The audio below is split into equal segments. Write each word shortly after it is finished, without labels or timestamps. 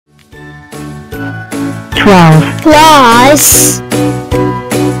12 plus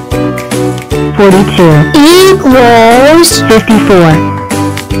 42 equals 54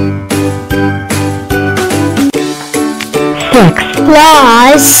 6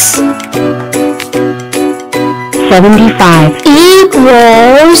 plus 75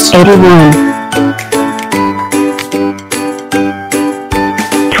 equals 81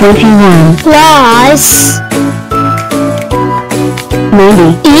 21 plus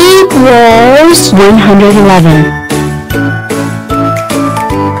 90 equals 111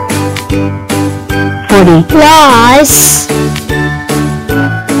 40 plus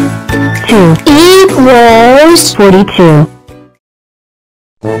 2 equals 42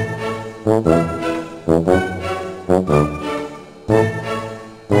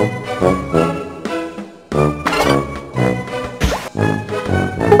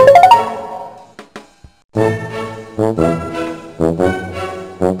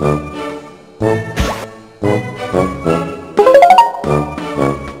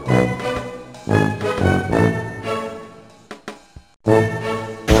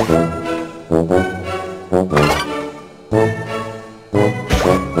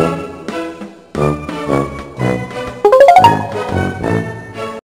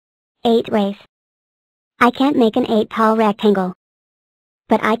 8 rays. I can't make an 8 tall rectangle.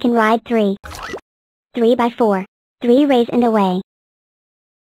 But I can ride 3. 3 by 4. 3 rays and away.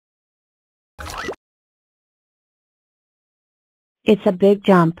 It's a big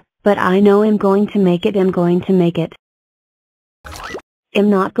jump, but I know I'm going to make it. I'm going to make it. I'm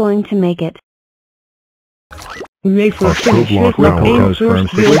not going to make it. Numberblocks goes firm,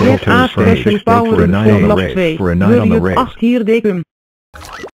 6 toes firm, 6 big for a 9 on the race, for a 9 on the race.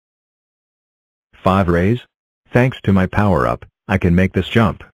 5 rays? Thanks to my power-up, I can make this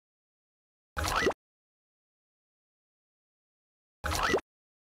jump.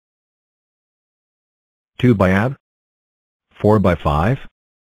 2 by ab? 4 by 5?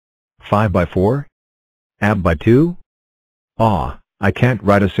 5 by 4? Ab by 2? Aw, I can't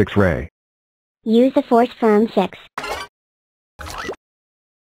ride a 6 ray. Use a force firm 6.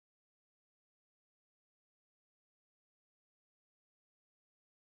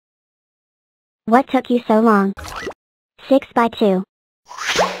 What took you so long? 6 by 2.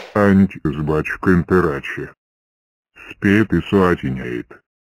 Анч с бачкой интерачи. Спеет и суатиняет.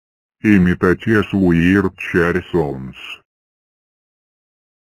 Имитатес уир чари солнц.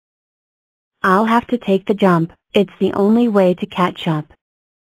 I'll have to take the jump. It's the only way to catch up.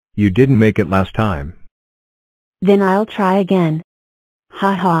 You didn't make it last time. Then I'll try again.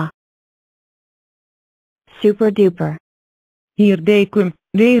 Ha ha. Super duper. Hier they come,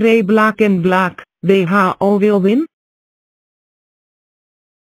 they ray black and black, they ha all will win?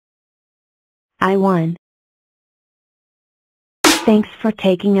 I won. Thanks for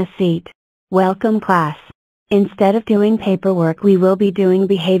taking a seat. Welcome class. Instead of doing paperwork we will be doing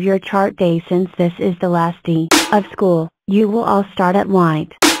behavior chart day since this is the last day of school. You will all start at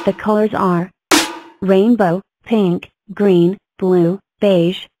white. The colors are rainbow, pink, green, blue,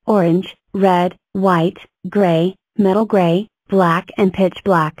 beige, orange, red, white, gray, metal gray, black and pitch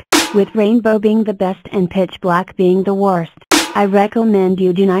black, with rainbow being the best and pitch black being the worst. I recommend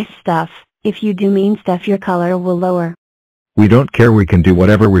you do nice stuff. If you do mean stuff your color will lower. We don't care, we can do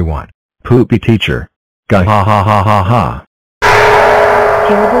whatever we want. Poopy teacher. Gah ha ha ha ha ha.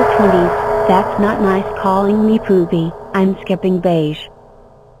 Terrible 20s, that's not nice calling me poopy. I'm skipping beige.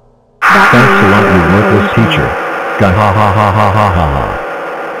 Thanks a lot, you worthless teacher. Gah ha ha ha ha ha ha ha.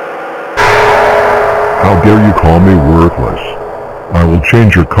 How dare you call me worthless? I will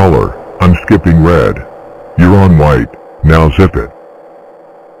change your color. I'm skipping red. You're on white. Now zip it.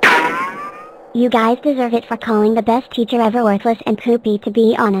 You guys deserve it for calling the best teacher ever worthless and poopy, to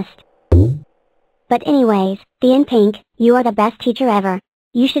be honest. But anyways, the in pink, you are the best teacher ever.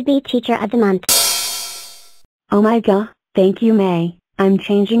 You should be teacher of the month. Oh my god, thank you May. I'm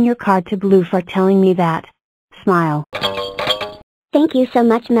changing your card to blue for telling me that. Smile. Thank you so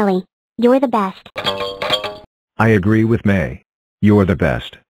much Millie. You're the best. I agree with May. You're the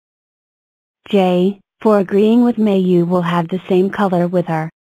best. Jay, for agreeing with May you will have the same color with her.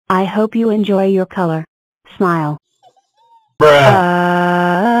 I hope you enjoy your color. Smile.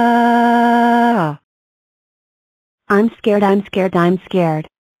 I'm scared, I'm scared, I'm scared.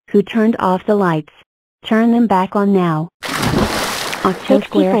 Who turned off the lights? Turn them back on now. Octo 64.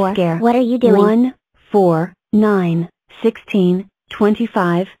 square scare. What are you doing? 1, 4, 9, 16,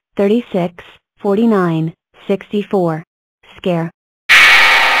 25, 36, 49, 64. Scare. Gah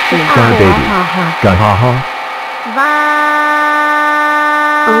baby. Gah ha ha.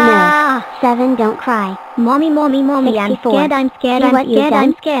 Oh no. 7 don't cry. Mommy, I'm 64. scared, I'm scared, See I'm what you've scared, done?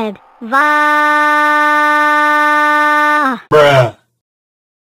 I'm scared. Bruh.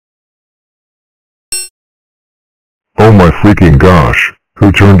 Oh my freaking gosh,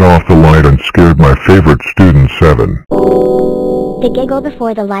 who turned off the light and scared my favorite student 7? The giggle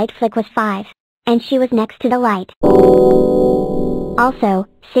before the light flick was 5, and she was next to the light. Also,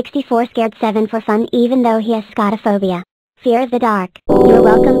 64 scared 7 for fun even though he has scotophobia. Fear of the dark. You're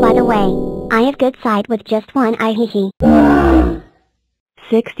welcome by the way. I have good sight with just one eye hee.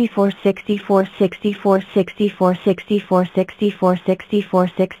 64 64 64 64 64 64 64 64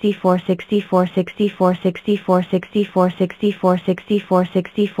 64 64 64 64 64 64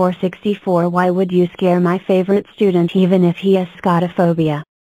 64 64. Why would you scare my favorite student even if he has scotophobia?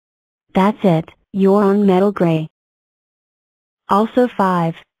 That's it, you're on metal gray. Also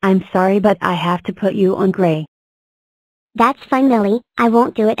 5, I'm sorry but I have to put you on gray. That's fine Millie, I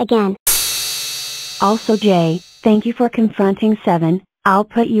won't do it again. Also J, thank you for confronting 7, I'll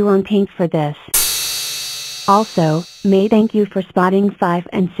put you on pink for this. Also, May, thank you for spotting 5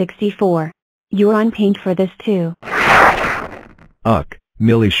 and 64. You're on pink for this too.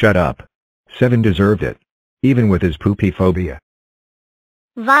 Millie, shut up. 7 deserved it. Even with his poopy phobia.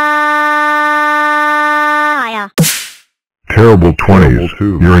 Vaya. Terrible 20s,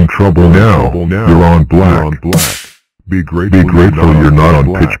 you're in trouble now. You're on black. Be grateful you're not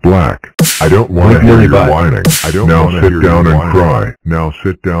on pitch black. I don't want to hear you whining. Now sit down and cry. Now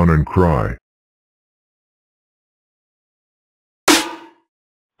sit down and cry.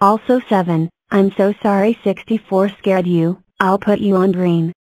 Also 7, I'm so sorry 64 scared you, I'll put you on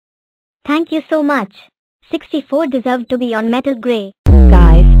green. Thank you so much. 64 deserved to be on metal gray.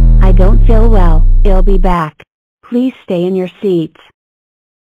 Guys, I don't feel well, I'll be back. Please stay in your seats.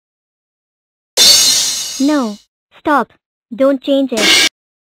 No. Stop. Don't change it.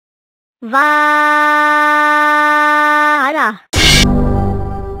 Vara.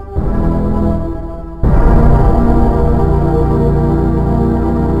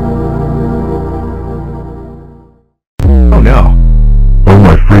 Oh no. Oh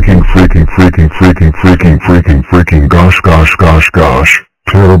my freaking gosh.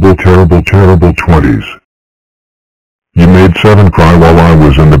 Terrible 20s. You made 7 cry while I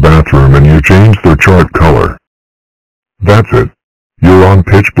was in the bathroom and you changed their chart color. That's it. You're on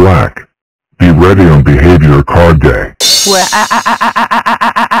pitch black. Be ready on behavior card day.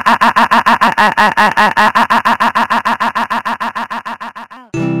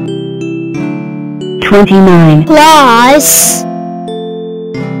 29 plus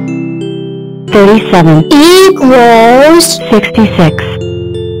 37 equals 66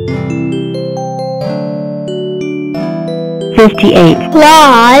 58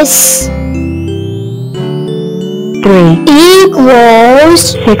 plus 3 equals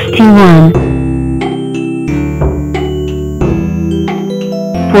 61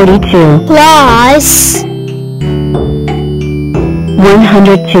 42 plus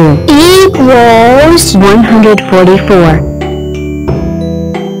 102 equals 144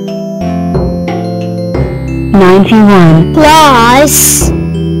 91 plus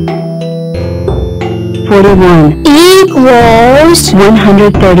 41 equals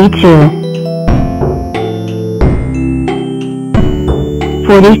 132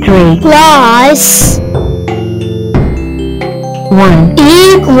 43 plus 1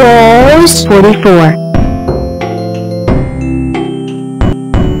 equals 44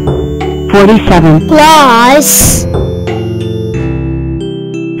 47 plus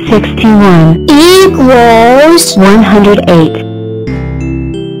 61 equals 108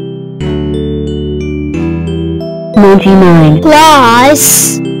 99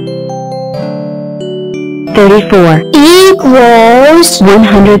 plus 34 equals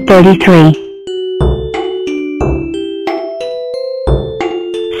 133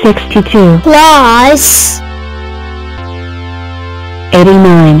 62 plus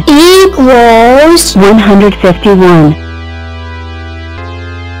 89 equals 151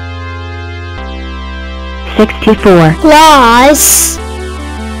 64 plus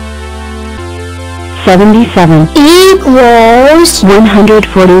 77 equals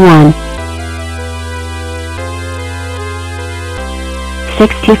 141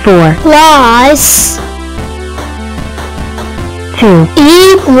 64 plus 2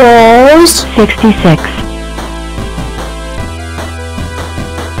 equals 66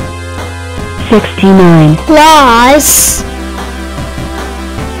 69 plus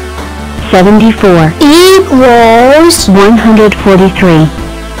 74 equals 143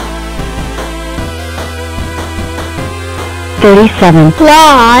 37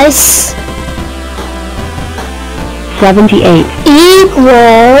 plus 78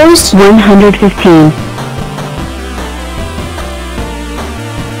 equals 115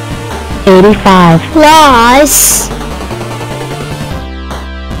 85 plus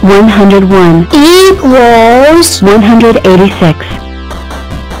 101 equals 186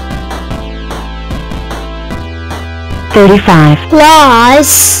 35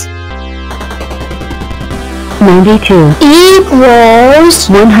 plus 92 equals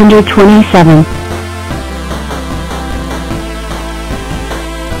 127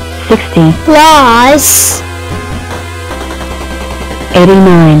 60 plus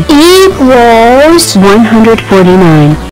 89 equals 149